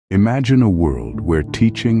Imagine a world where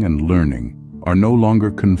teaching and learning are no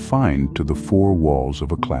longer confined to the four walls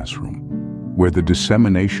of a classroom, where the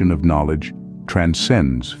dissemination of knowledge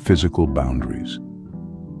transcends physical boundaries.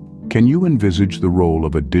 Can you envisage the role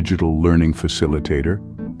of a digital learning facilitator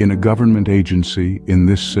in a government agency in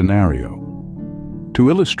this scenario? To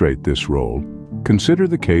illustrate this role, consider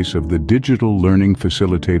the case of the Digital Learning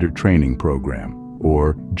Facilitator Training Program,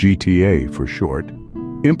 or GTA for short,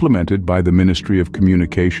 implemented by the Ministry of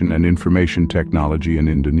Communication and Information Technology in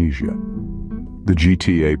Indonesia. The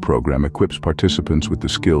GTA program equips participants with the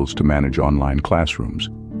skills to manage online classrooms,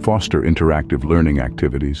 foster interactive learning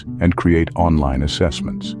activities, and create online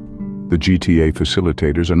assessments. The GTA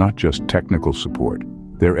facilitators are not just technical support,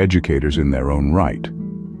 they're educators in their own right.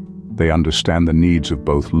 They understand the needs of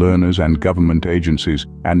both learners and government agencies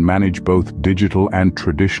and manage both digital and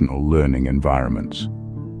traditional learning environments.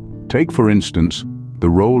 Take, for instance, the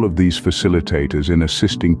role of these facilitators in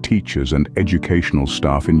assisting teachers and educational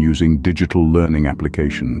staff in using digital learning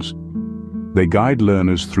applications. They guide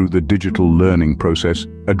learners through the digital learning process,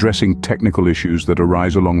 addressing technical issues that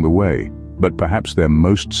arise along the way, but perhaps their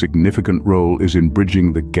most significant role is in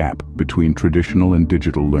bridging the gap between traditional and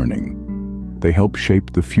digital learning. They help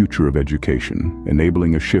shape the future of education,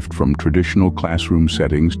 enabling a shift from traditional classroom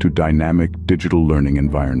settings to dynamic digital learning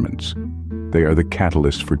environments. They are the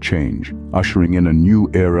catalyst for change, ushering in a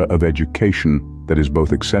new era of education that is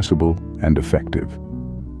both accessible and effective.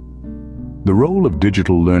 The role of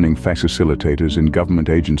digital learning facilitators in government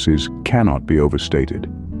agencies cannot be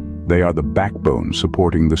overstated. They are the backbone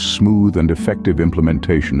supporting the smooth and effective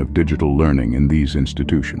implementation of digital learning in these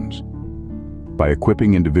institutions. By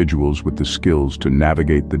equipping individuals with the skills to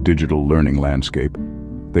navigate the digital learning landscape,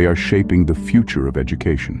 they are shaping the future of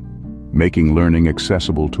education, making learning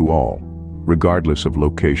accessible to all, regardless of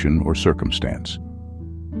location or circumstance.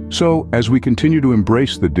 So, as we continue to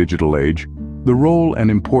embrace the digital age, the role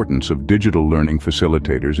and importance of digital learning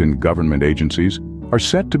facilitators in government agencies are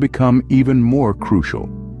set to become even more crucial.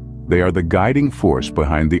 They are the guiding force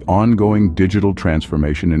behind the ongoing digital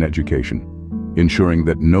transformation in education, ensuring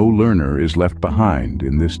that no learner is left behind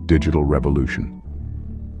in this digital revolution.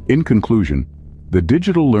 In conclusion, the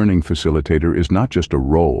digital learning facilitator is not just a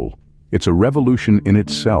role, it's a revolution in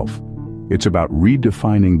itself. It's about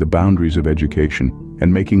redefining the boundaries of education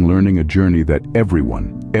and making learning a journey that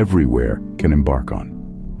everyone, everywhere, can embark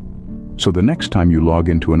on. So the next time you log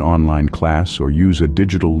into an online class or use a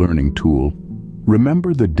digital learning tool,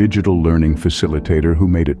 remember the digital learning facilitator who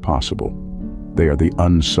made it possible. They are the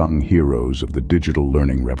unsung heroes of the digital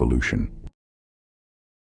learning revolution.